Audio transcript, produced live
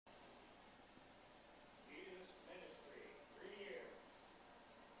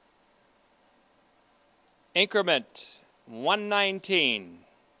Increment 119.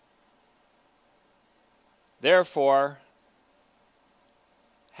 Therefore,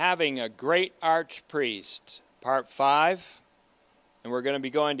 having a great archpriest, part 5, and we're going to be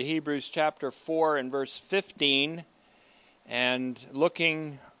going to Hebrews chapter 4 and verse 15 and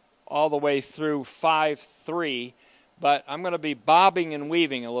looking all the way through 5:3, but I'm going to be bobbing and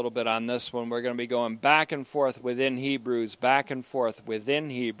weaving a little bit on this one. We're going to be going back and forth within Hebrews, back and forth within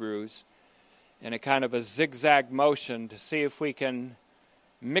Hebrews, in a kind of a zigzag motion to see if we can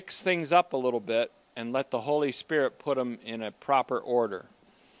mix things up a little bit and let the Holy Spirit put them in a proper order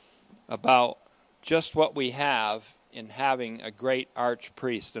about just what we have in having a great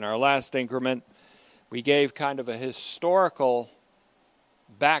archpriest. In our last increment, we gave kind of a historical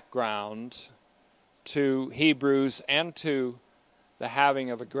background to Hebrews and to the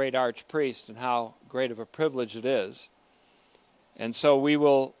having of a great archpriest and how great of a privilege it is. And so we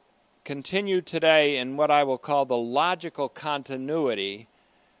will continue today in what I will call the logical continuity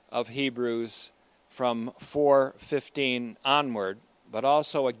of Hebrews from 4:15 onward, but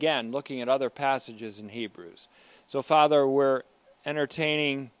also, again, looking at other passages in Hebrews. So, Father, we're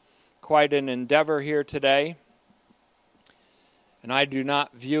entertaining quite an endeavor here today, and I do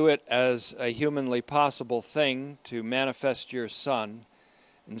not view it as a humanly possible thing to manifest your Son,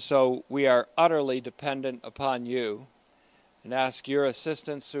 and so we are utterly dependent upon you and ask your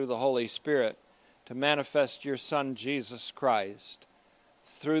assistance through the Holy Spirit to manifest your Son, Jesus Christ,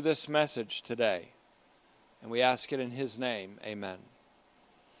 through this message today. And we ask it in his name. Amen.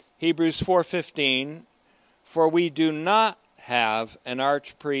 Hebrews 4:15, for we do not have an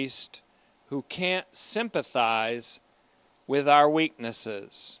archpriest who can't sympathize with our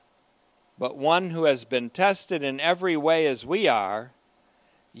weaknesses, but one who has been tested in every way as we are,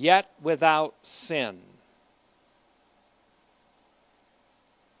 yet without sin.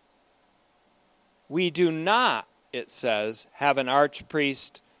 We do not, it says, have an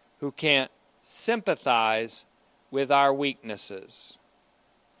archpriest who can't sympathize with our weaknesses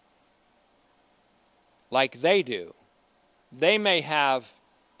like they do. They may have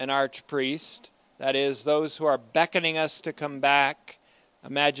an archpriest, that is, those who are beckoning us to come back.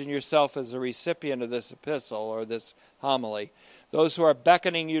 Imagine yourself as a recipient of this epistle or this homily. Those who are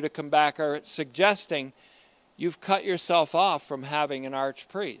beckoning you to come back are suggesting you've cut yourself off from having an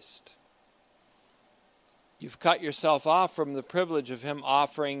archpriest. You've cut yourself off from the privilege of him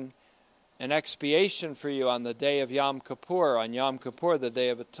offering an expiation for you on the day of Yom Kippur. On Yom Kippur, the Day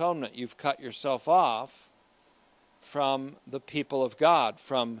of Atonement, you've cut yourself off from the people of God,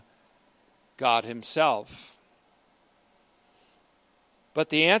 from God himself. But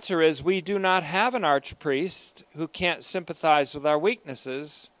the answer is we do not have an archpriest who can't sympathize with our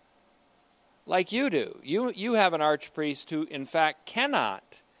weaknesses like you do. You have an archpriest who, in fact,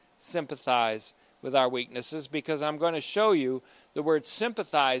 cannot sympathize with our weaknesses, because I'm going to show you the word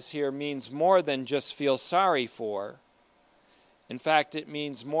sympathize here means more than just feel sorry for. In fact, it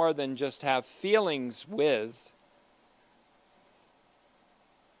means more than just have feelings with,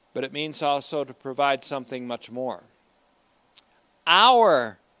 but it means also to provide something much more.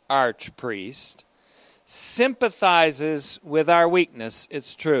 Our archpriest sympathizes with our weakness,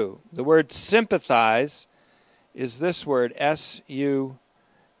 it's true. The word sympathize is this word, S-U-M-P-A-T-H-E-O.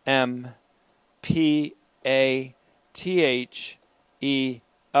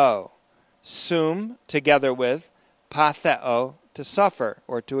 Sum, together with, patheo, to suffer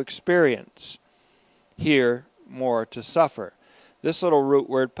or to experience. Here, more to suffer. This little root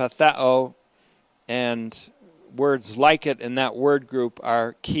word, patheo, and words like it in that word group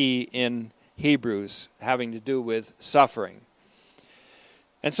are key in Hebrews, having to do with suffering.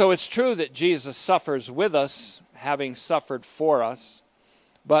 And so it's true that Jesus suffers with us, having suffered for us,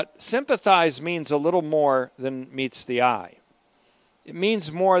 but sympathize means a little more than meets the eye. It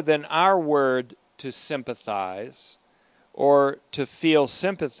means more than our word to sympathize or to feel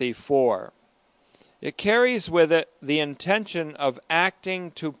sympathy for. It carries with it the intention of acting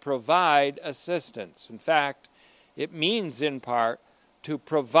to provide assistance. In fact, it means in part to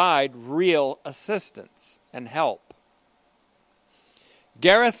provide real assistance and help.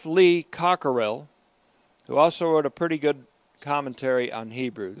 Gareth Lee Cockerill, who also wrote a pretty good commentary on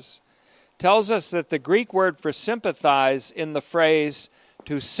Hebrews, tells us that the Greek word for sympathize in the phrase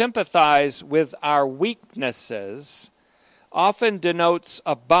to sympathize with our weaknesses often denotes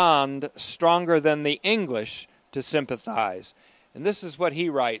a bond stronger than the English to sympathize. And this is what he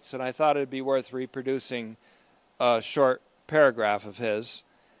writes, and I thought it would be worth reproducing a short paragraph of his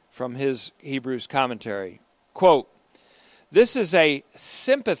from his Hebrews commentary. Quote, "This is a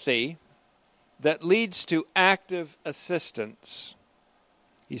sympathy that leads to active assistance,"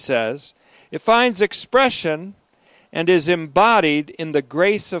 he says, It finds expression and is embodied in the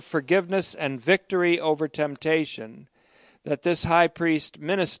grace of forgiveness and victory over temptation that this high priest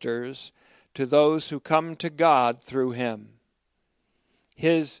ministers to those who come to God through him.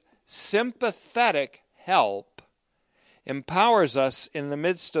 His sympathetic help empowers us in the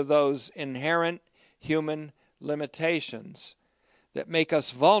midst of those inherent human limitations that make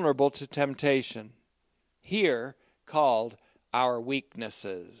us vulnerable to temptation, here called our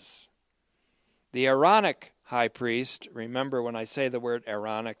weaknesses. The Aaronic high priest, remember when I say the word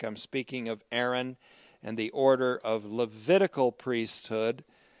Aaronic, I'm speaking of Aaron and the order of Levitical priesthood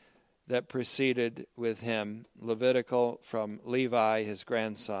that preceded with him, Levitical from Levi, his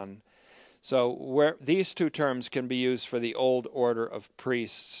grandson. So where these two terms can be used for the old order of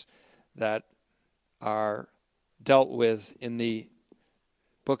priests that are dealt with in the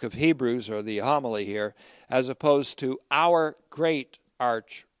book of Hebrews, or the homily here, as opposed to our great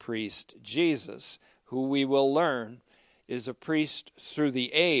archpriest, Jesus, who we will learn is a priest through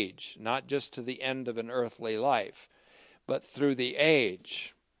the age, not just to the end of an earthly life, but through the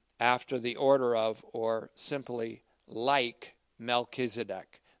age, after the order of, or simply like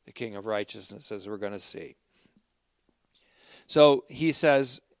Melchizedek, the king of righteousness, as we're going to see. So he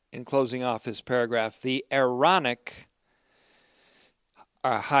says, in closing off his paragraph, the Aaronic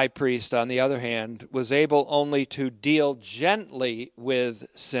high priest, on the other hand, was able only to deal gently with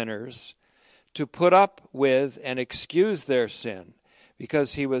sinners, to put up with and excuse their sin,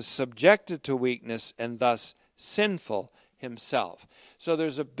 because he was subjected to weakness and thus sinful himself. So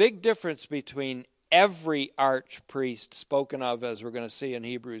there's a big difference between every archpriest spoken of, as we're going to see in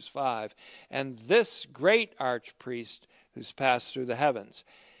Hebrews 5, and this great archpriest who's passed through the heavens.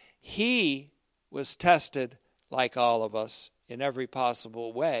 He was tested like all of us in every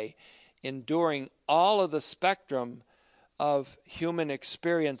possible way, enduring all of the spectrum of human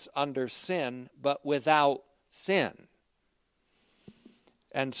experience under sin, but without sin.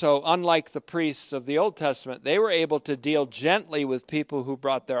 And so, unlike the priests of the Old Testament, they were able to deal gently with people who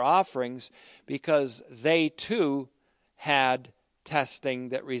brought their offerings because they too had testing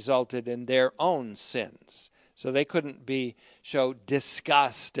that resulted in their own sins. So they couldn't show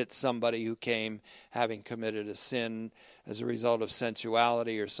disgust at somebody who came having committed a sin as a result of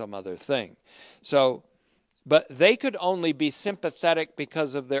sensuality or some other thing. But they could only be sympathetic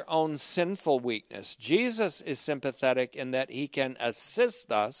because of their own sinful weakness. Jesus is sympathetic in that he can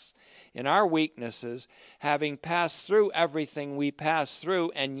assist us in our weaknesses, having passed through everything we pass through,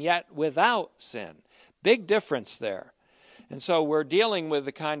 and yet without sin. Big difference there. And so we're dealing with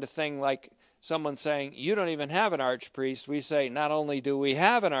the kind of thing like someone saying, you don't even have an archpriest. We say, not only do we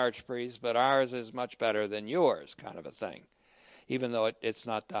have an archpriest, but ours is much better than yours, kind of a thing, even though it's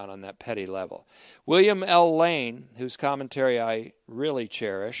not down on that petty level. William L. Lane, whose commentary I really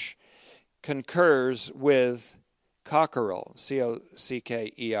cherish, concurs with Cockerill,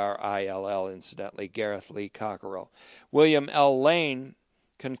 Cockeril, incidentally, Gareth Lee Cockerill. William L. Lane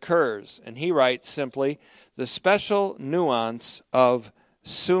concurs, and he writes simply, the special nuance of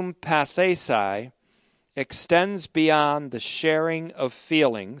sympathesi extends beyond the sharing of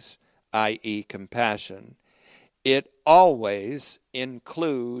feelings, i.e. compassion. It always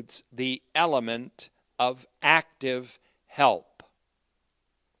includes the element of active help.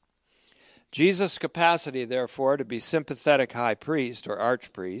 Jesus' capacity, therefore, to be sympathetic high priest or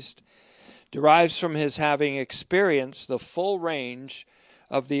archpriest derives from his having experienced the full range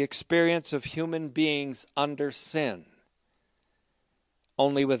of the experience of human beings under sin,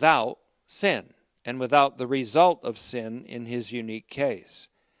 only without sin and without the result of sin in his unique case.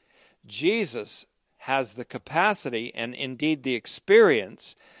 Jesus has the capacity and indeed the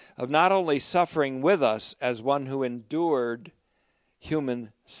experience of not only suffering with us as one who endured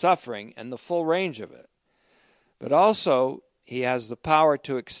human suffering and the full range of it, but also he has the power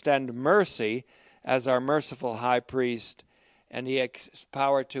to extend mercy as our merciful high priest, and he has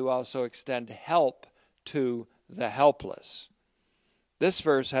power to also extend help to the helpless. This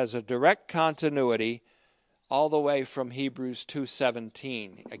verse has a direct continuity all the way from Hebrews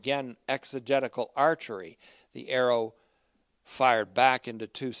 2:17. Again, exegetical archery. The arrow fired back into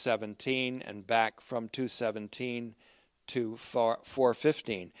 2:17 and back from 2:17 to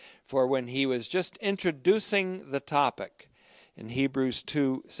 4:15. For when he was just introducing the topic in Hebrews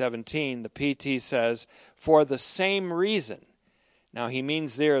 2:17, the PT says, for the same reason. Now he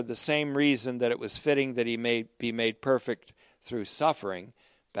means there the same reason that it was fitting that he may be made perfect through suffering,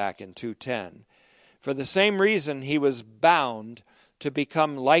 back in 2:10. For the same reason he was bound to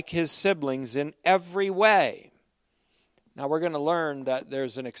become like his siblings in every way. Now we're going to learn that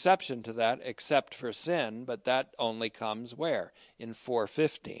there's an exception to that, except for sin, but that only comes where? In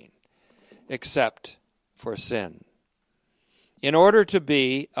 4:15. except for sin. In order to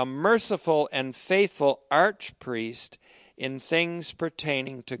be a merciful and faithful archpriest in things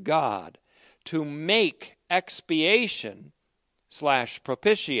pertaining to God, to make expiation /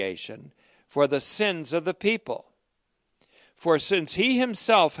 propitiation for the sins of the people. For since he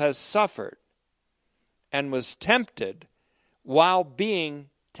himself has suffered and was tempted while being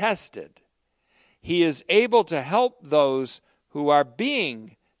tested, he is able to help those who are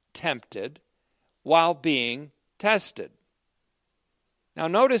being tempted while being tested. Now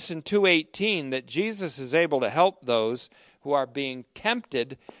notice in 2:18 that Jesus is able to help those who are being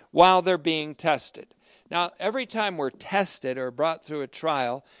tempted while they're being tested. Now, every time we're tested or brought through a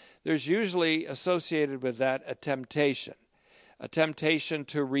trial, there's usually associated with that a temptation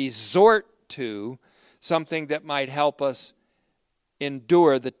to resort to something that might help us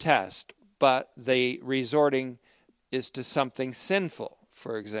endure the test, but the resorting is to something sinful,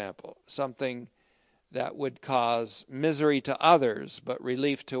 for example, something that would cause misery to others but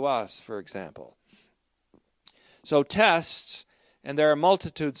relief to us, for example. So tests, and there are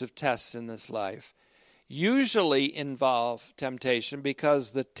multitudes of tests in this life, usually involve temptation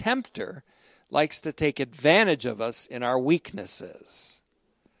because the tempter likes to take advantage of us in our weaknesses.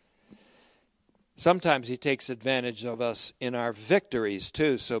 Sometimes he takes advantage of us in our victories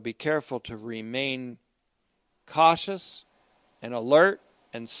too, so be careful to remain cautious and alert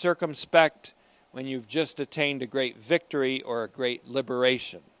and circumspect when you've just attained a great victory or a great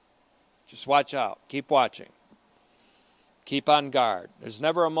liberation. Just watch out. Keep watching. Keep on guard. There's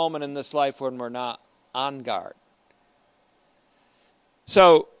never a moment in this life when we're not on guard.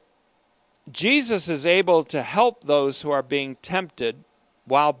 So, Jesus is able to help those who are being tempted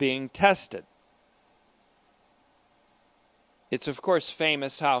while being tested. It's of course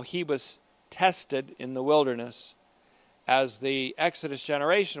famous how he was tested in the wilderness as the Exodus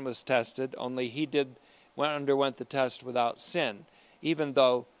generation was tested, only he underwent the test without sin, even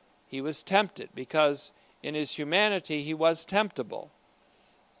though he was tempted, because in his humanity he was temptable.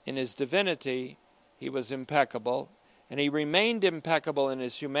 In his divinity he was impeccable, and he remained impeccable in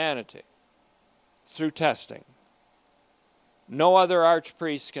his humanity through testing. No other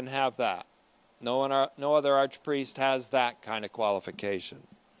archpriest can have that. No other archpriest has that kind of qualification.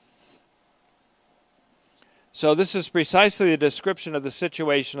 So this is precisely a description of the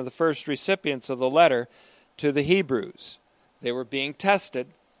situation of the first recipients of the letter to the Hebrews. They were being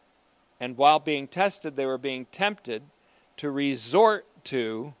tested, and while being tested, they were being tempted to resort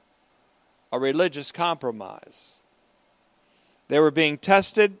to a religious compromise. They were being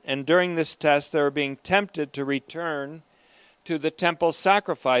tested, and during this test, they were being tempted to return to the temple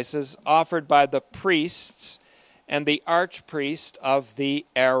sacrifices offered by the priests and the archpriest of the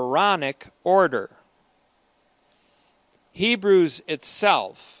Aaronic order. Hebrews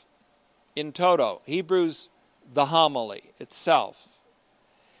itself, in toto, Hebrews, the homily itself,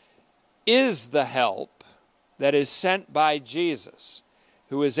 is the help that is sent by Jesus,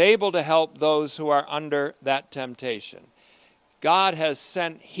 who is able to help those who are under that temptation. God has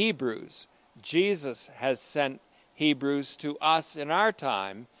sent Hebrews. Jesus has sent Hebrews to us in our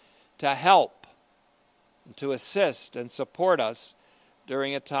time to help, to assist and support us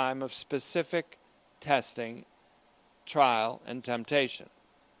during a time of specific testing, trial, and temptation.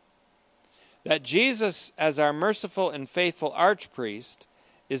 That Jesus, as our merciful and faithful archpriest,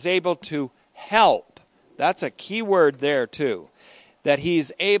 is able to help. That's a key word there too. That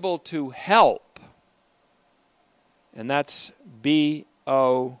he's able to help. And that's B-O-E-T-H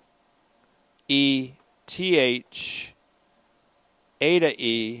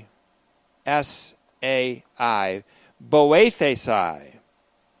A-E-S-A-I. Boethesai.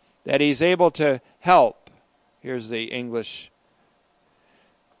 That he's able to help. Here's the English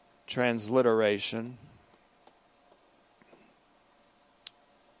transliteration.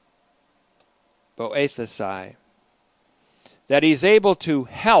 Boethesai. That he's able to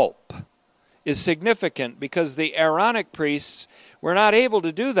help is significant because the Aaronic priests were not able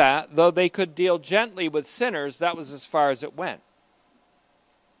to do that, though they could deal gently with sinners. That was as far as it went.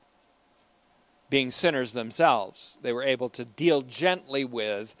 Being sinners themselves, they were able to deal gently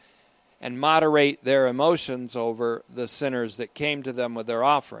with and moderate their emotions over the sinners that came to them with their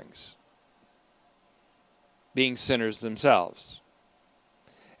offerings, being sinners themselves.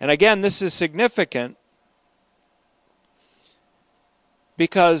 And again, this is significant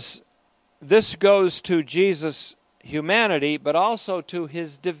because this goes to Jesus' humanity, but also to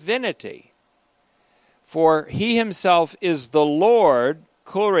his divinity. For he himself is the Lord,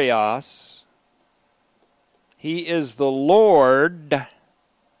 Kurios. He is the Lord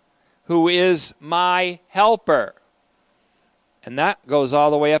who is my helper. And that goes all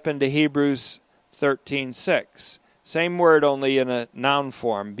the way up into Hebrews 13:6. Same word, only in a noun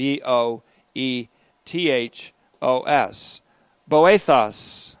form, boethos.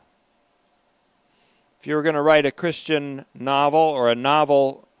 Boethos. If you were going to write a Christian novel or a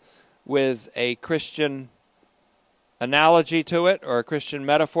novel with a Christian analogy to it or a Christian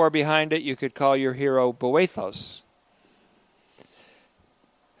metaphor behind it, you could call your hero Boethos.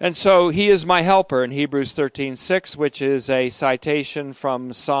 And so he is my helper in Hebrews 13:6, which is a citation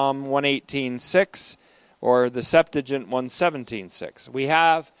from Psalm 118:6 or the Septuagint 117:6. We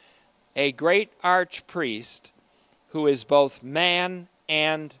have a great archpriest who is both man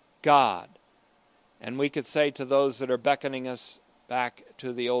and God. And we could say to those that are beckoning us back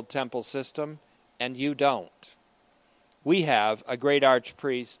to the old temple system, and you don't. We have a great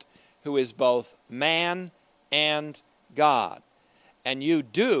archpriest who is both man and God. And you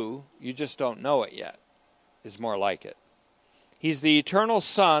do, you just don't know it yet, is more like it. He's the eternal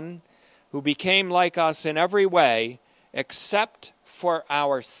Son who became like us in every way except for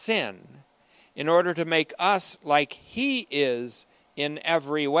our sin, in order to make us like he is in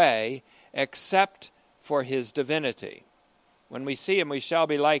every way except for his divinity. When we see him, we shall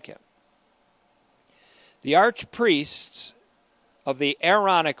be like him. The archpriests of the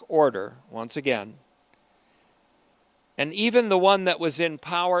Aaronic order, once again, and even the one that was in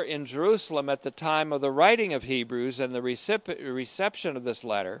power in Jerusalem at the time of the writing of Hebrews and the reception of this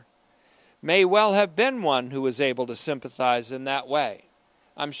letter, may well have been one who was able to sympathize in that way.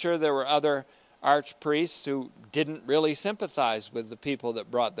 I'm sure there were other archpriests who didn't really sympathize with the people that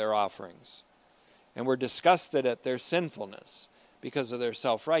brought their offerings and were disgusted at their sinfulness because of their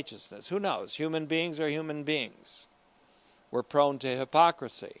self-righteousness. Who knows? Human beings are human beings. We're prone to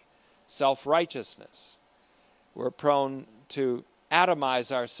hypocrisy, self-righteousness. We're prone to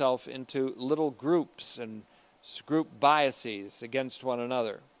atomize ourselves into little groups and group biases against one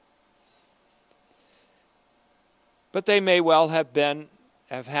another. But they may well have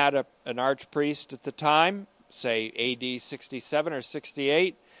had an archpriest at the time, say AD 67 or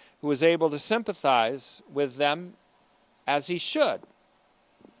 68, who was able to sympathize with them as he should.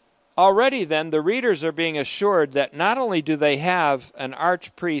 Already then, the readers are being assured that not only do they have an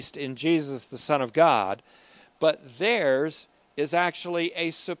archpriest in Jesus, the Son of God, but theirs is actually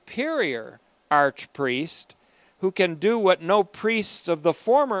a superior archpriest who can do what no priests of the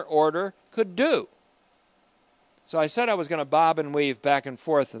former order could do. So I said I was going to bob and weave back and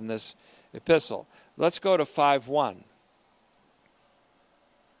forth in this epistle. Let's go to 5:1.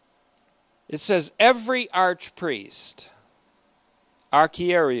 It says, every archpriest,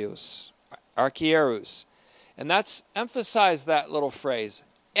 archierus, and that's, emphasize that little phrase,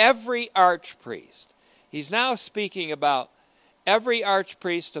 every archpriest. He's now speaking about every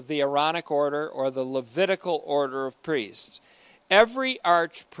archpriest of the Aaronic order or the Levitical order of priests. Every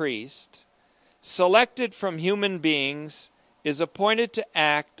archpriest selected from human beings is appointed to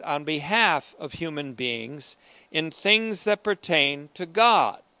act on behalf of human beings in things that pertain to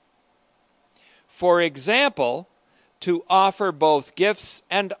God. For example, to offer both gifts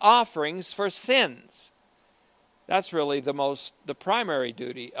and offerings for sins. That's really the primary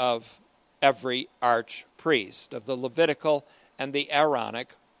duty of every archpriest of the Levitical and the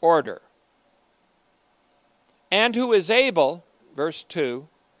Aaronic order. And who is able, verse 2,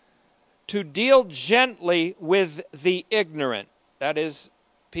 to deal gently with the ignorant. That is,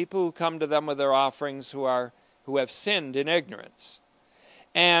 people who come to them with their offerings who have sinned in ignorance.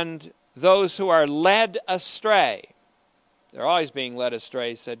 And those who are led astray. They're always being led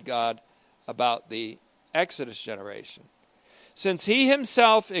astray, said God about the Exodus generation. Since he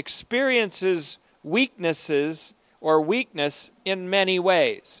himself experiences weaknesses or weakness in many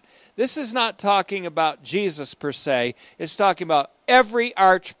ways. This is not talking about Jesus per se. It's talking about every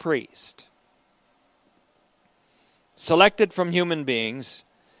archpriest selected from human beings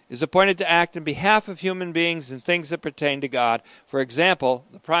is appointed to act in behalf of human beings in things that pertain to God. For example,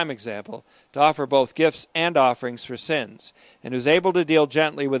 the prime example, to offer both gifts and offerings for sins, and who's able to deal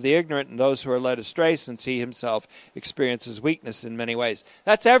gently with the ignorant and those who are led astray, since he himself experiences weakness in many ways.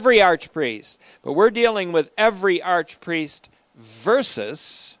 That's every archpriest. But we're dealing with every archpriest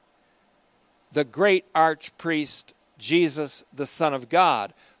versus the great archpriest, Jesus, the Son of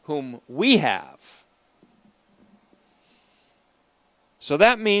God, whom we have. So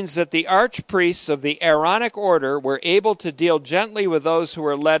that means that the archpriests of the Aaronic order were able to deal gently with those who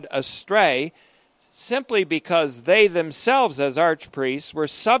were led astray simply because they themselves as archpriests were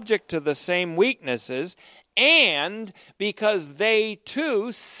subject to the same weaknesses and because they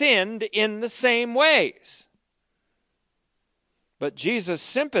too sinned in the same ways. But Jesus'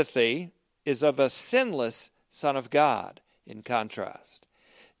 sympathy is of a sinless Son of God in contrast.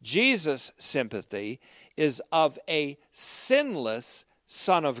 Jesus' sympathy is of a sinless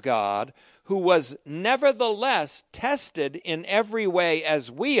Son of God who was nevertheless tested in every way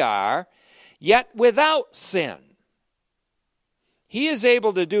as we are, yet without sin. He is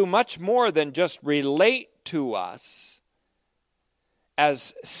able to do much more than just relate to us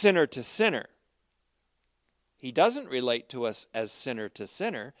as sinner to sinner. He doesn't relate to us as sinner to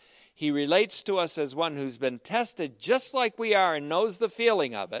sinner. He relates to us as one who's been tested just like we are and knows the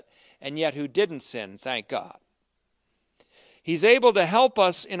feeling of it, and yet who didn't sin, thank God. He's able to help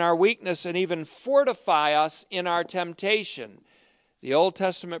us in our weakness and even fortify us in our temptation. The Old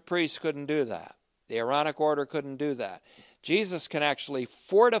Testament priests couldn't do that. The Aaronic order couldn't do that. Jesus can actually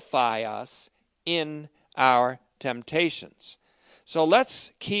fortify us in our temptations. So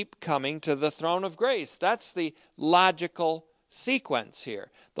let's keep coming to the throne of grace. That's the logical sequence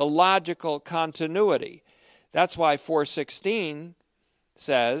here, the logical continuity. That's why 4:16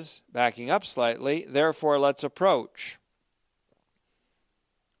 says, backing up slightly, therefore let's approach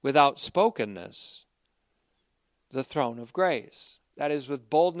with outspokenness the throne of grace. That is, with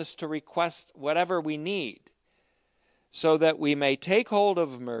boldness to request whatever we need, so that we may take hold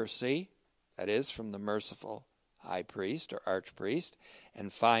of mercy, that is, from the merciful high priest or archpriest,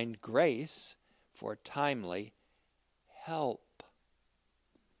 and find grace for timely help.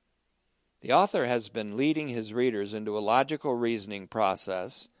 The author has been leading his readers into a logical reasoning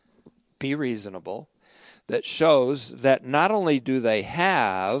process, be reasonable, that shows that not only do they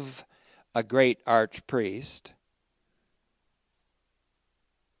have a great archpriest,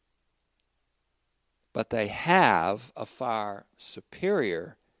 but they have a far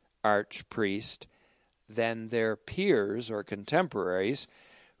superior archpriest than their peers or contemporaries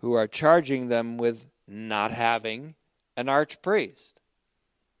who are charging them with not having an archpriest.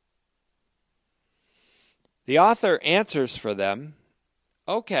 The author answers for them,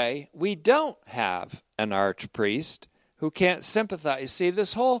 okay, we don't have an archpriest who can't sympathize. You see,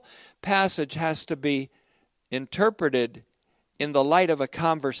 this whole passage has to be interpreted in the light of a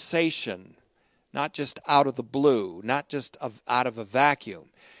conversation, not just out of the blue, not just out of a vacuum.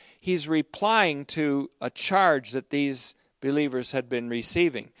 He's replying to a charge that these believers had been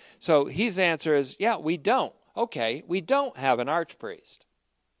receiving. So his answer is, yeah, we don't. Okay, we don't have an archpriest.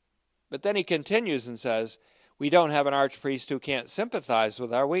 But then he continues and says, we don't have an archpriest who can't sympathize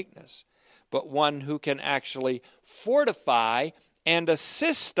with our weakness, but one who can actually fortify and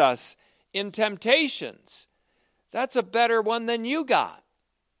assist us in temptations. That's a better one than you got.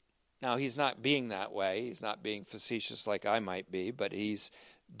 Now, he's not being that way. He's not being facetious like I might be, but he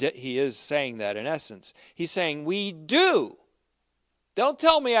is saying that in essence. He's saying, we do. Don't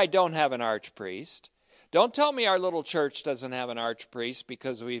tell me I don't have an archpriest. Don't tell me our little church doesn't have an archpriest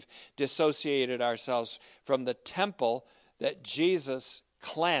because we've dissociated ourselves from the temple that Jesus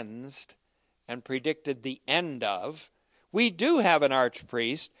cleansed and predicted the end of. We do have an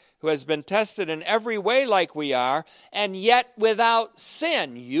archpriest who has been tested in every way like we are, and yet without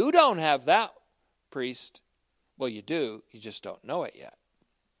sin. You don't have that priest. Well, you do. You just don't know it yet.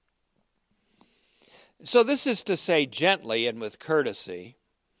 So this is to say gently and with courtesy,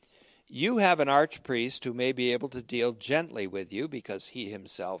 you have an archpriest who may be able to deal gently with you because he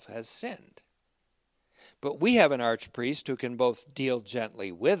himself has sinned. But we have an archpriest who can both deal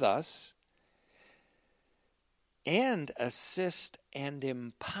gently with us and assist and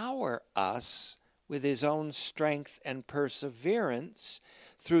empower us with his own strength and perseverance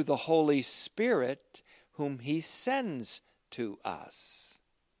through the Holy Spirit whom he sends to us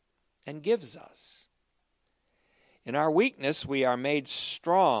and gives us. In our weakness, we are made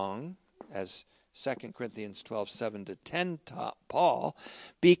strong, as 2 Corinthians 12:7-10 taught Paul,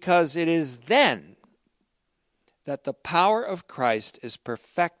 because it is then that the power of Christ is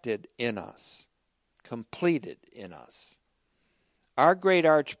perfected in us, completed in us. Our great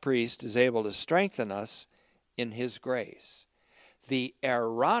archpriest is able to strengthen us in his grace. The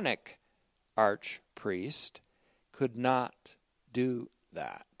Aaronic archpriest could not do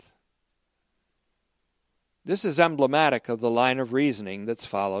that. This is emblematic of the line of reasoning that's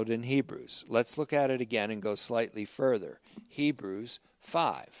followed in Hebrews. Let's look at it again and go slightly further. Hebrews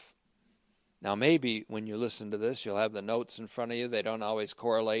 5. Now maybe when you listen to this, you'll have the notes in front of you. They don't always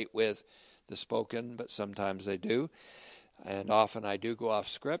correlate with the spoken, but sometimes they do. And often I do go off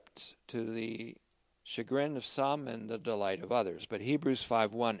script to the chagrin of some and the delight of others. But Hebrews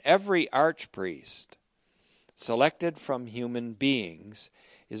 5:1, every archpriest selected from human beings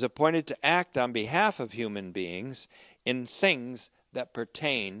is appointed to act on behalf of human beings in things that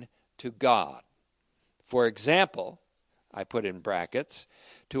pertain to God. For example, I put in brackets,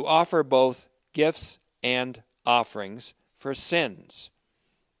 to offer both gifts and offerings for sins,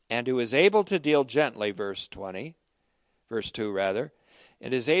 and who is able to deal gently, verse 2,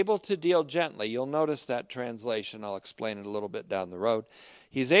 and is able to deal gently. You'll notice that translation. I'll explain it a little bit down the road.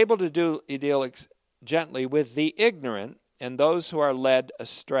 He's able to deal gently with the ignorant and those who are led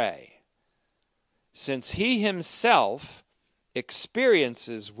astray, since he himself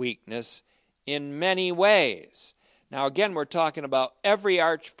experiences weakness in many ways. Now again, we're talking about every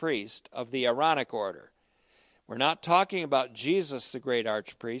archpriest of the Aaronic order. We're not talking about Jesus, the great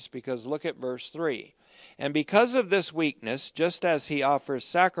archpriest, because look at verse 3. And because of this weakness, just as he offers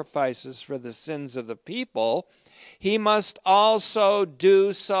sacrifices for the sins of the people, he must also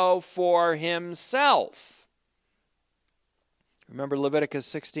do so for himself. Remember Leviticus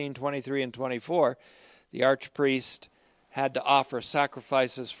 16, 23 and 24. The archpriest had to offer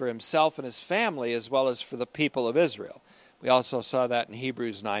sacrifices for himself and his family as well as for the people of Israel. We also saw that in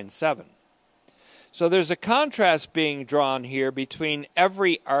Hebrews 9:7. So there's a contrast being drawn here between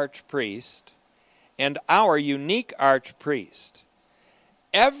every archpriest and our unique archpriest.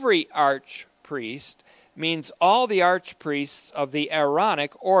 Every archpriest means all the archpriests of the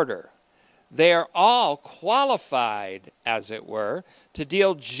Aaronic order. They are all qualified, as it were, to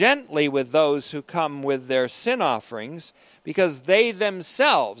deal gently with those who come with their sin offerings, because they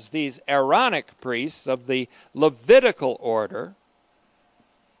themselves, these Aaronic priests of the Levitical order,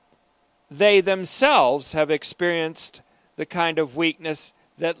 they themselves have experienced the kind of weakness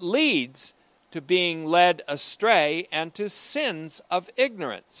that leads to being led astray and to sins of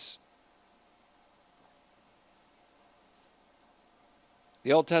ignorance.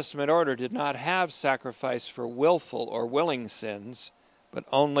 The Old Testament order did not have sacrifice for willful or willing sins, but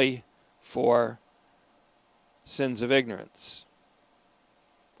only for sins of ignorance.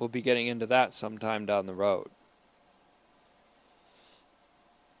 We'll be getting into that sometime down the road.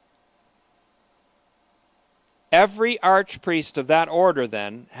 Every archpriest of that order,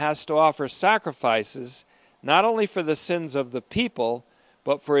 then, has to offer sacrifices not only for the sins of the people,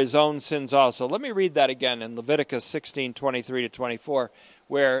 but for his own sins also. Let me read that again in Leviticus 16, 23 to 24,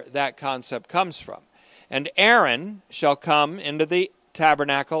 where that concept comes from. And Aaron shall come into the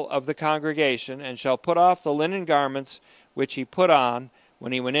tabernacle of the congregation, and shall put off the linen garments which he put on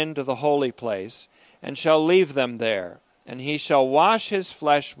when he went into the holy place, and shall leave them there. And he shall wash his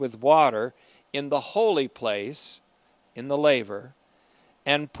flesh with water in the holy place, in the laver,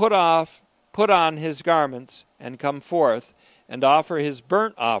 and put on his garments, and come forth, and offer his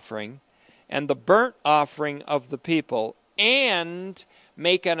burnt offering, and the burnt offering of the people, and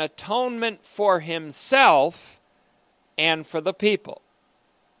make an atonement for himself and for the people.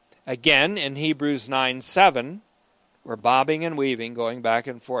 Again, in Hebrews 9:7, we're bobbing and weaving, going back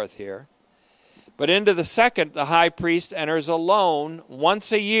and forth here. But into the second, the high priest enters alone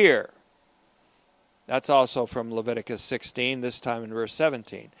once a year. That's also from Leviticus 16, this time in verse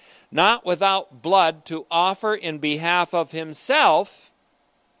 17. Not without blood, to offer in behalf of himself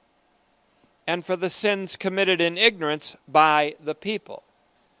and for the sins committed in ignorance by the people.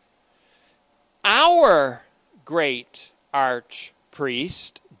 Our great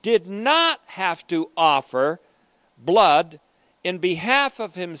archpriest did not have to offer blood in behalf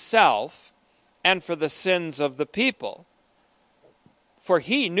of himself and for the sins of the people, for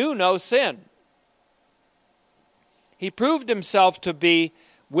he knew no sin. He proved himself to be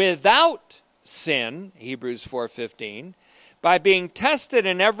without sin, Hebrews 4:15, by being tested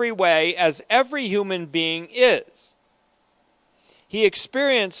in every way as every human being is. He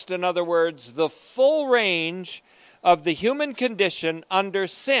experienced, in other words, the full range of the human condition under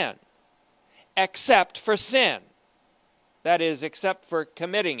sin, except for sin. That is, except for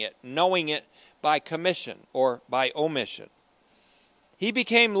committing it, knowing it by commission or by omission. He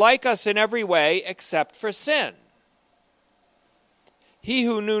became like us in every way except for sin. He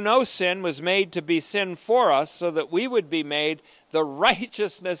who knew no sin was made to be sin for us, so that we would be made the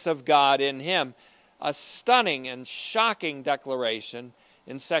righteousness of God in him. A stunning and shocking declaration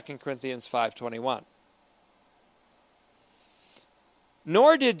in 2 Corinthians 5:21.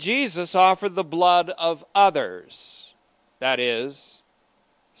 Nor did Jesus offer the blood of others, that is,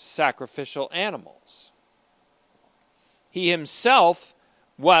 sacrificial animals. He himself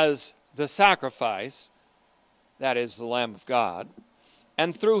was the sacrifice, that is, the Lamb of God.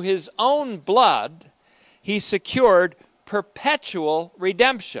 And through his own blood, he secured perpetual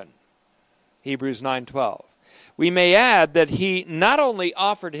redemption. Hebrews 9:12. We may add that he not only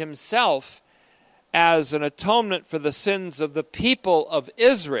offered himself as an atonement for the sins of the people of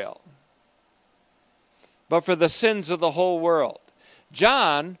Israel, but for the sins of the whole world.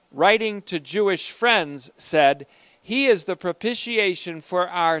 John, writing to Jewish friends, said, He is the propitiation for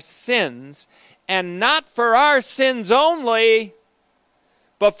our sins, and not for our sins only,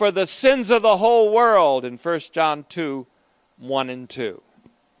 but for the sins of the whole world, in 1 John 2, 1 and 2.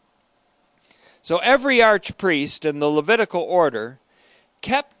 So every archpriest in the Levitical order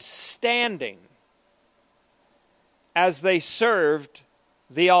kept standing as they served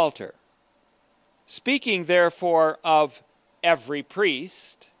the altar. Speaking, therefore, of every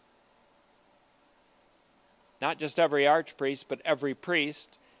priest, not just every archpriest, but every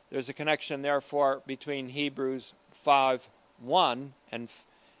priest. There's a connection, therefore, between Hebrews 5:1 and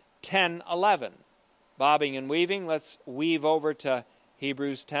 10:11. Bobbing and weaving, let's weave over to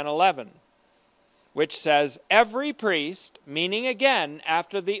Hebrews 10:11, which says, every priest, meaning again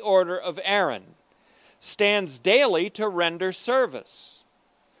after the order of Aaron, stands daily to render service,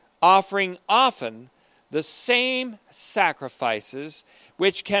 offering often the same sacrifices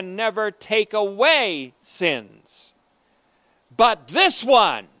which can never take away sins. But this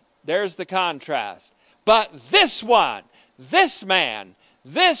one, there's the contrast, but this one, this man,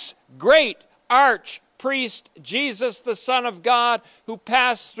 this great archpriest, Jesus, the Son of God, who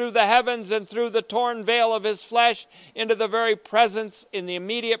passed through the heavens and through the torn veil of his flesh into the very presence, in the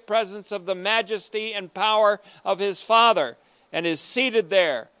immediate presence of the majesty and power of his Father, and is seated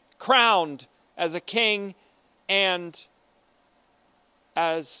there, crowned as a king and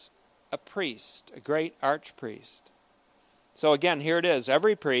as a priest, a great archpriest. So again, here it is.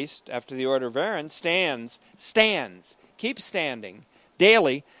 Every priest, after the order of Aaron, stands, keeps standing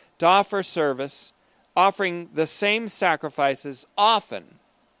daily to offer service, offering the same sacrifices often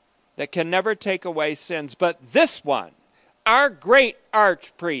that can never take away sins. But this one, our great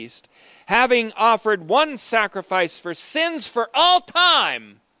archpriest, having offered one sacrifice for sins for all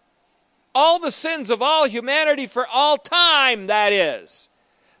time, all the sins of all humanity for all time, that is,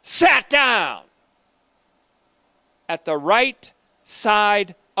 sat down at the right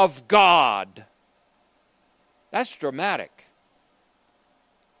side of God. That's dramatic.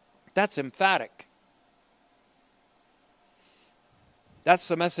 That's emphatic. That's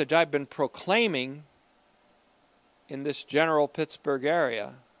the message I've been proclaiming in this general Pittsburgh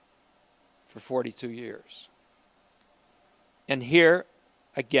area for 42 years. And here,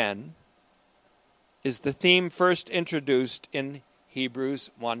 again, is the theme first introduced in Hebrews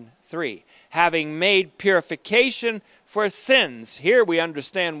 1:3. Having made purification for sins. Here we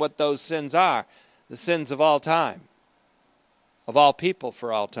understand what those sins are. The sins of all time. Of all people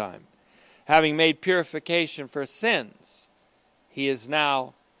for all time. Having made purification for sins, he is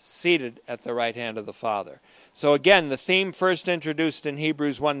now seated at the right hand of the Father. So again, the theme first introduced in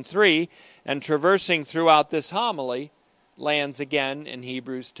Hebrews 1:3 and traversing throughout this homily lands again in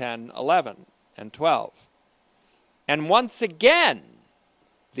Hebrews 10:11 and 12. And once again,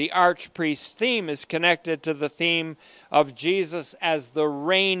 the archpriest theme is connected to the theme of Jesus as the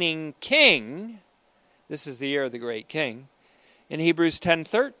reigning king. This is the year of the great king. In Hebrews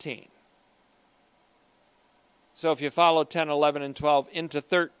 10:13. So if you follow 10, 11, and 12 into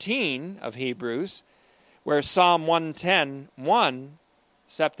 13 of Hebrews, where Psalm 110:1,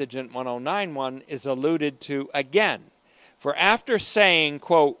 Septuagint 109:1, is alluded to again. For after saying,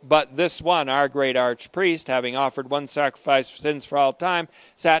 quote, but this one, our great archpriest, having offered one sacrifice for sins for all time,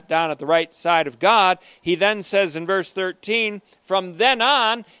 sat down at the right side of God, he then says in verse 13, from then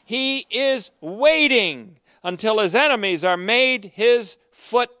on, he is waiting until his enemies are made his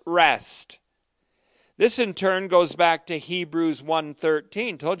footrest. This in turn goes back to Hebrews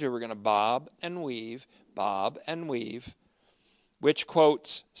 1:13. Told you we're going to bob and weave, which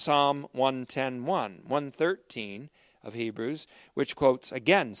quotes Psalm 110:1, 113 of Hebrews, which quotes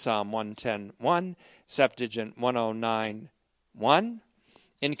again Psalm 110:1, Septuagint 109:1,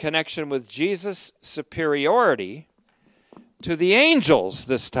 in connection with Jesus' superiority to the angels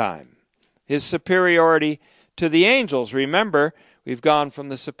this time. His superiority to the angels. Remember, we've gone from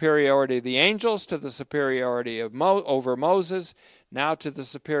the superiority of the angels to the superiority of over Moses, now to the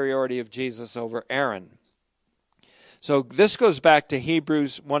superiority of Jesus over Aaron. So this goes back to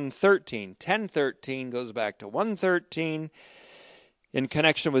Hebrews 1:13. 10:13 goes back to 1:13 in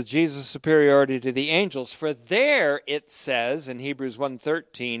connection with Jesus' superiority to the angels. For there it says in Hebrews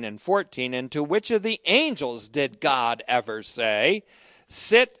 1:13 and 14, and to which of the angels did God ever say,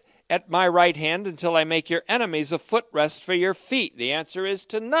 sit at my right hand until I make your enemies a footrest for your feet? The answer is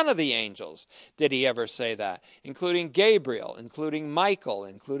to none of the angels did he ever say that, including Gabriel, including Michael,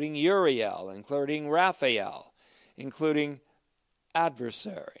 including Uriel, including Raphael, including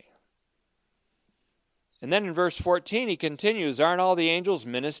adversary. And then in verse 14 he continues, aren't all the angels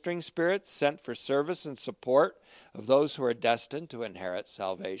ministering spirits sent for service and support of those who are destined to inherit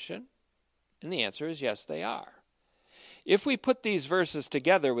salvation? And the answer is yes, they are. If we put these verses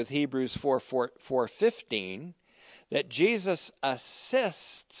together with Hebrews 4:15, that Jesus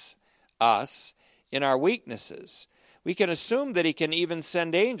assists us in our weaknesses, we can assume that he can even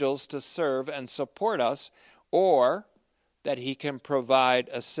send angels to serve and support us, or that he can provide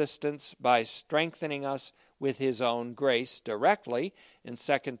assistance by strengthening us with his own grace directly in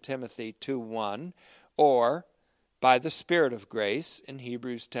 2 Timothy 2:1, or by the Spirit of grace in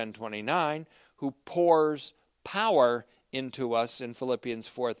Hebrews 10:29, who pours power into us in Philippians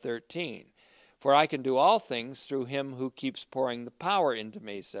 4:13. For I can do all things through him who keeps pouring the power into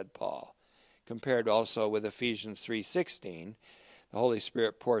me, said Paul. Compared also with Ephesians 3:16, the Holy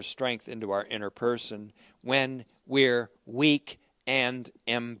Spirit pours strength into our inner person when we're weak and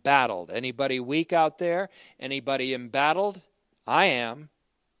embattled. Anybody weak out there? Anybody embattled? I am.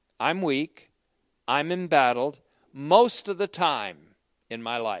 I'm weak. I'm embattled most of the time in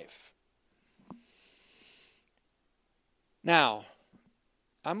my life. Now,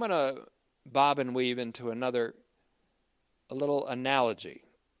 I'm going to bob and weave into a little analogy.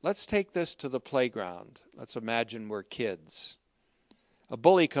 Let's take this to the playground. Let's imagine we're kids. A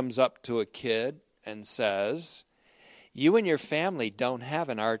bully comes up to a kid and says, "You and your family don't have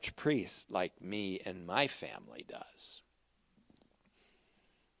an archpriest like me and my family does."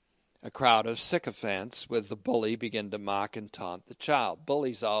 A crowd of sycophants with the bully begin to mock and taunt the child.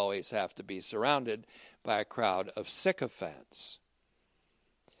 Bullies always have to be surrounded by a crowd of sycophants.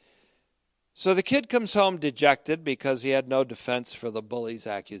 So the kid comes home dejected because he had no defense for the bully's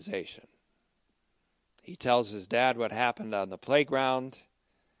accusation. He tells his dad what happened on the playground.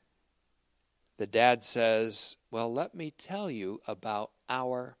 The dad says, "Well, let me tell you about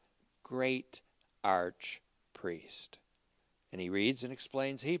our great archpriest." And he reads and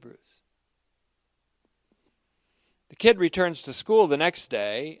explains Hebrews. The kid returns to school the next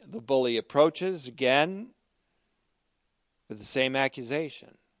day. The bully approaches again with the same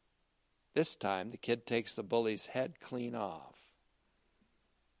accusation. This time, the kid takes the bully's head clean off.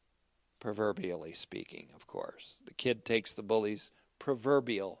 Proverbially speaking, of course. The kid takes the bully's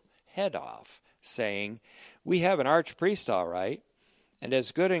proverbial head off, saying, "We have an archpriest, all right, and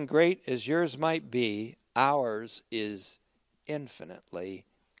as good and great as yours might be, ours is infinitely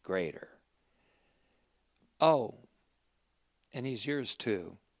greater. Oh, and he's yours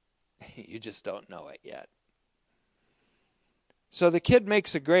too. You just don't know it yet." So the kid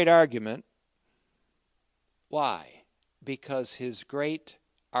makes a great argument. Why? Because his great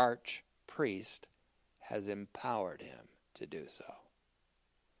archpriest has empowered him to do so.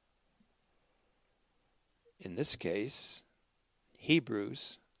 In this case,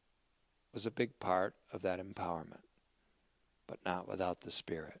 Hebrews was a big part of that empowerment, but not without the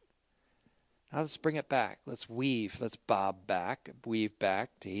Spirit. Now let's bring it back. Let's weave back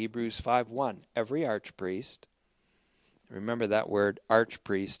to Hebrews 5:1. Every archpriest, remember that word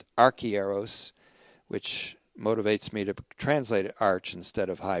archpriest, archieros, which motivates me to translate it arch instead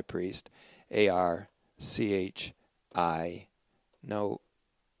of high priest, A-R-C-H-I, no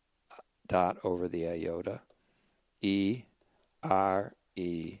dot over the iota, E-R-E-U-S,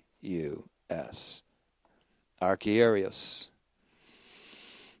 archieros.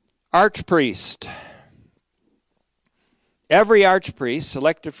 Archpriest. Every archpriest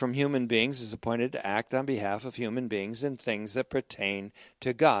selected from human beings is appointed to act on behalf of human beings in things that pertain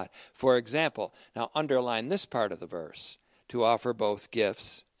to God. For example, now underline this part of the verse, to offer both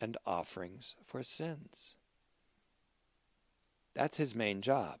gifts and offerings for sins. That's his main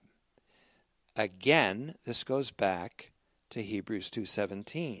job. Again, this goes back to Hebrews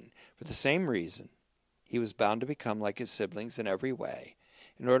 2:17. For the same reason, he was bound to become like his siblings in every way,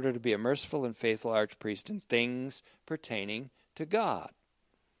 in order to be a merciful and faithful archpriest in things pertaining to God.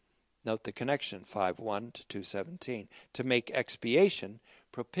 Note the connection, 5:1 to 2:17. To make expiation,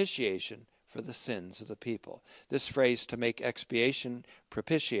 propitiation for the sins of the people. This phrase, to make expiation,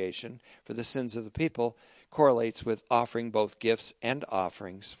 propitiation for the sins of the people, correlates with offering both gifts and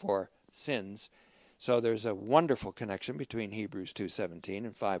offerings for sins. So there's a wonderful connection between Hebrews 2:17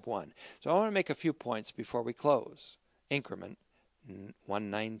 and 5:1. So I want to make a few points before we close. Increment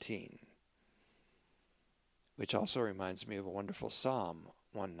 119, which also reminds me of a wonderful Psalm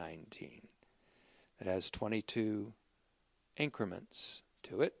 119 that has 22 increments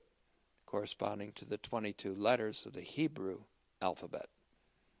to it, corresponding to the 22 letters of the Hebrew alphabet.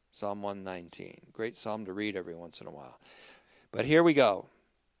 Psalm 119, great psalm to read every once in a while. But here we go.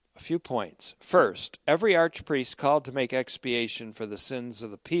 A few points. First, every archpriest called to make expiation for the sins of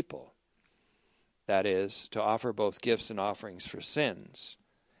the people, that is, to offer both gifts and offerings for sins.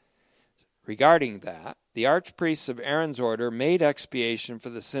 Regarding that, the archpriests of Aaron's order made expiation for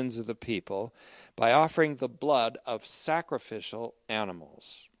the sins of the people by offering the blood of sacrificial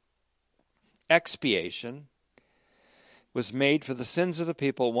animals. Expiation was made for the sins of the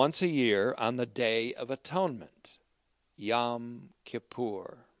people once a year on the Day of Atonement, Yom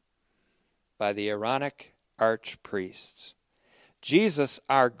Kippur, by the Aaronic archpriests. Jesus,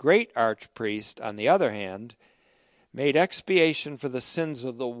 our great archpriest, on the other hand, made expiation for the sins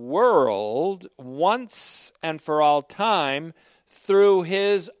of the world once and for all time through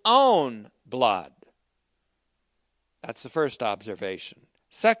his own blood. That's the first observation.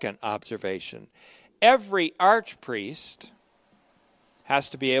 Second observation, every archpriest has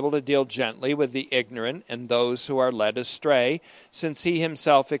to be able to deal gently with the ignorant and those who are led astray, since he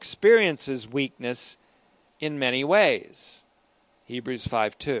himself experiences weakness in many ways. Hebrews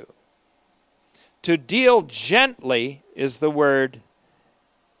 5:2. To deal gently is the word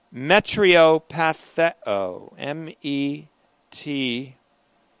metriopatheo, M-E-T-R-I-O.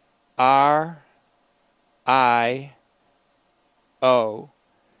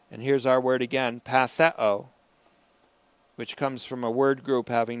 And here's our word again, patheo, which comes from a word group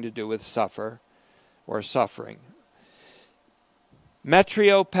having to do with suffer or suffering.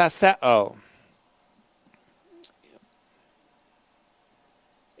 Metriopatheo.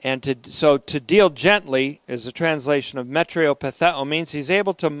 And to deal gently is a translation of metriopatheo, means he's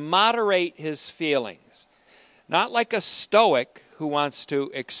able to moderate his feelings. Not like a stoic who wants to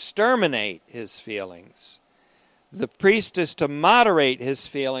exterminate his feelings. The priest is to moderate his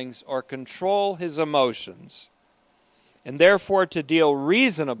feelings or control his emotions, and therefore to deal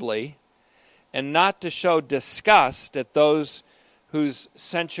reasonably and not to show disgust at those whose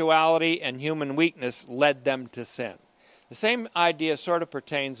sensuality and human weakness led them to sin. The same idea sort of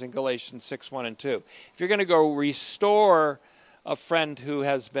pertains in Galatians 6:1 and 2. If you're going to go restore a friend who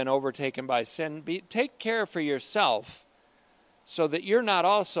has been overtaken by sin, take care for yourself so that you're not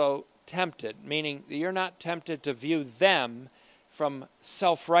also tempted, meaning that you're not tempted to view them from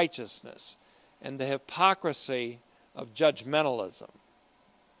self-righteousness and the hypocrisy of judgmentalism.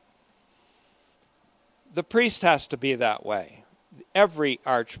 The priest has to be that way. Every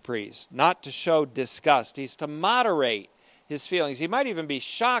archpriest, not to show disgust. He's to moderate his feelings. He might even be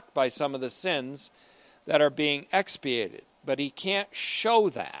shocked by some of the sins that are being expiated, but he can't show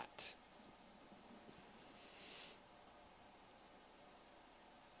that.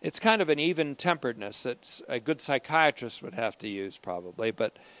 It's kind of an even-temperedness that a good psychiatrist would have to use probably,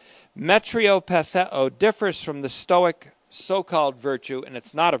 but metriopatheo differs from the Stoic so-called virtue, and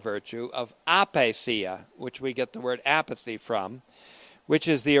it's not a virtue, of apatheia, which we get the word apathy from, which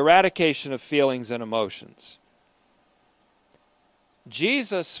is the eradication of feelings and emotions.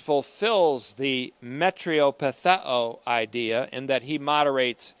 Jesus fulfills the metriopatheo idea in that he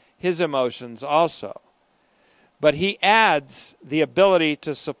moderates his emotions also. But he adds the ability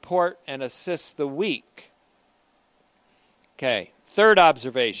to support and assist the weak. Okay, third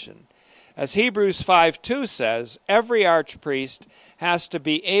observation. As Hebrews 5:2 says, every archpriest has to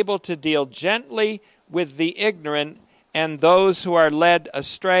be able to deal gently with the ignorant and those who are led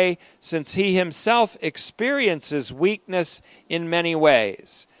astray, since he himself experiences weakness in many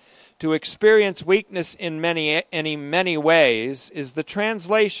ways. To experience weakness in many ways is the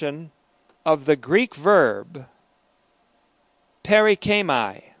translation of the Greek verb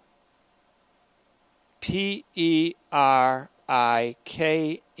perikemai. Perikemai.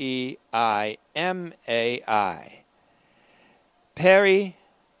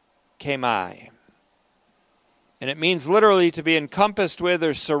 Perikemai. And it means literally to be encompassed with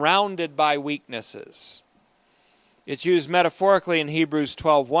or surrounded by weaknesses. It's used metaphorically in Hebrews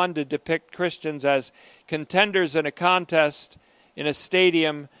 12:1 to depict Christians as contenders in a contest in a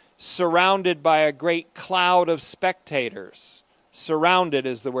stadium surrounded by a great cloud of spectators. Surrounded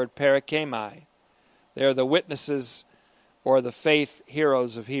is the word perikemai. They are the witnesses or the faith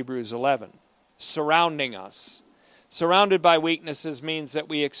heroes of Hebrews 11. Surrounding us. Surrounded by weaknesses means that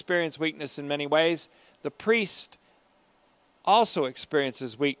we experience weakness in many ways. The priest also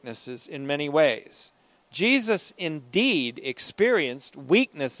experiences weaknesses in many ways. Jesus indeed experienced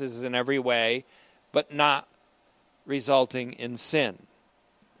weaknesses in every way, but not resulting in sin.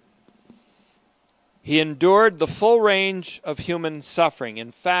 He endured the full range of human suffering.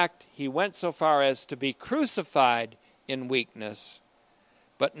 In fact, he went so far as to be crucified in weakness.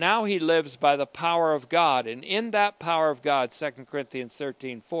 But now he lives by the power of God. And in that power of God, 2 Corinthians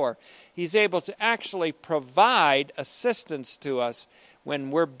 13:4, he's able to actually provide assistance to us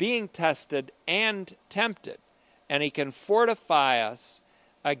when we're being tested and tempted. And he can fortify us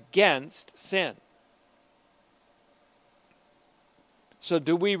against sin. So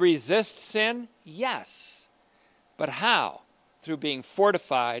do we resist sin? Yes. But how? Through being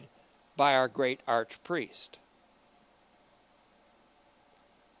fortified by our great archpriest.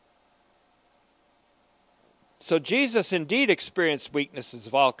 So Jesus indeed experienced weaknesses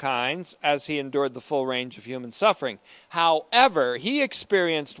of all kinds as he endured the full range of human suffering. However, he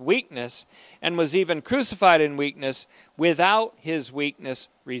experienced weakness and was even crucified in weakness without his weakness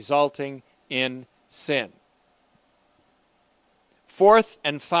resulting in sin. Fourth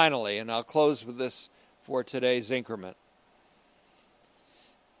and finally, and I'll close with this for today's increment,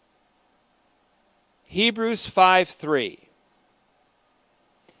 Hebrews 5:3.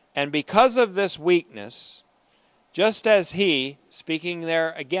 And because of this weakness, just as he, speaking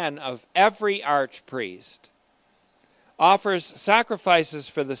there again of every archpriest, offers sacrifices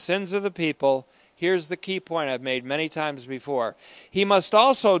for the sins of the people, here's the key point I've made many times before. He must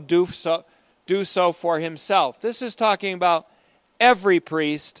also do so for himself. This is talking about every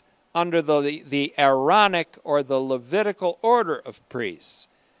priest under the Aaronic or the Levitical order of priests.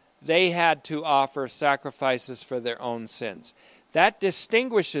 They had to offer sacrifices for their own sins. That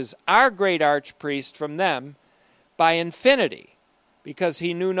distinguishes our great archpriest from them by infinity, because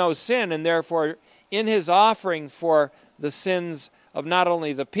he knew no sin, and therefore in his offering for the sins of not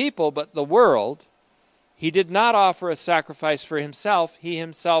only the people but the world, he did not offer a sacrifice for himself. He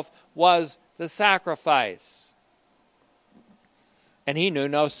himself was the sacrifice. And he knew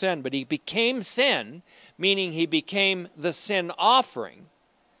no sin, but he became sin, meaning he became the sin offering,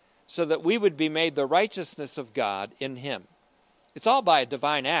 so that we would be made the righteousness of God in him. It's all by a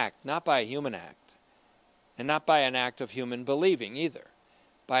divine act, not by a human act. And not by an act of human believing either.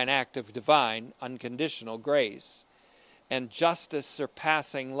 By an act of divine, unconditional grace and justice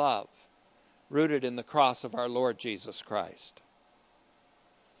surpassing love, rooted in the cross of our Lord Jesus Christ.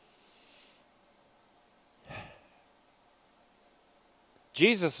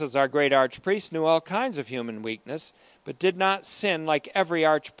 Jesus, as our great archpriest, knew all kinds of human weakness, but did not sin like every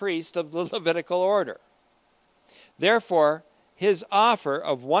archpriest of the Levitical order. Therefore, his offer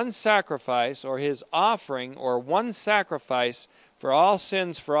of one sacrifice, or his offering or one sacrifice for all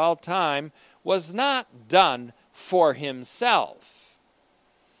sins for all time, was not done for himself,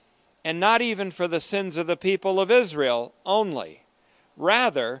 and not even for the sins of the people of Israel only.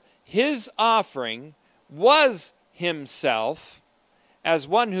 Rather, his offering was himself as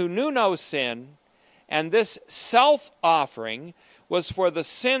one who knew no sin, and this self-offering was for the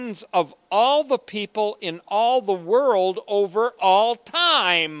sins of all the people in all the world over all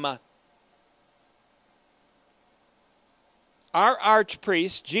time. Our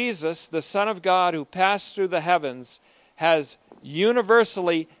archpriest, Jesus, the Son of God who passed through the heavens, has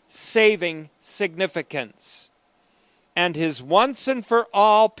universally saving significance. And his once and for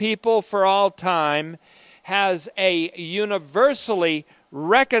all people for all time has a universally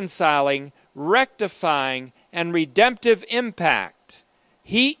reconciling, rectifying, and redemptive impact.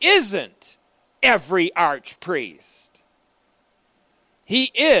 He isn't every archpriest.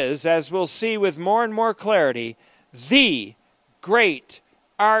 He is, as we'll see with more and more clarity, the great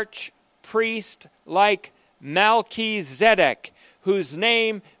archpriest like Melchizedek, whose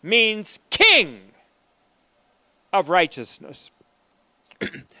name means king of righteousness.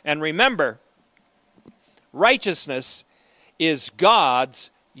 And remember, righteousness is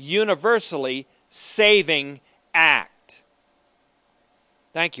God's universally saving act.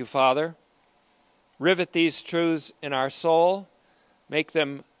 Thank you, Father. Rivet these truths in our soul. Make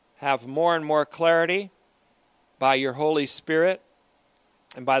them have more and more clarity by your Holy Spirit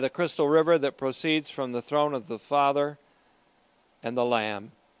and by the crystal river that proceeds from the throne of the Father and the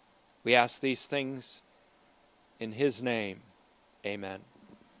Lamb. We ask these things in his name. Amen.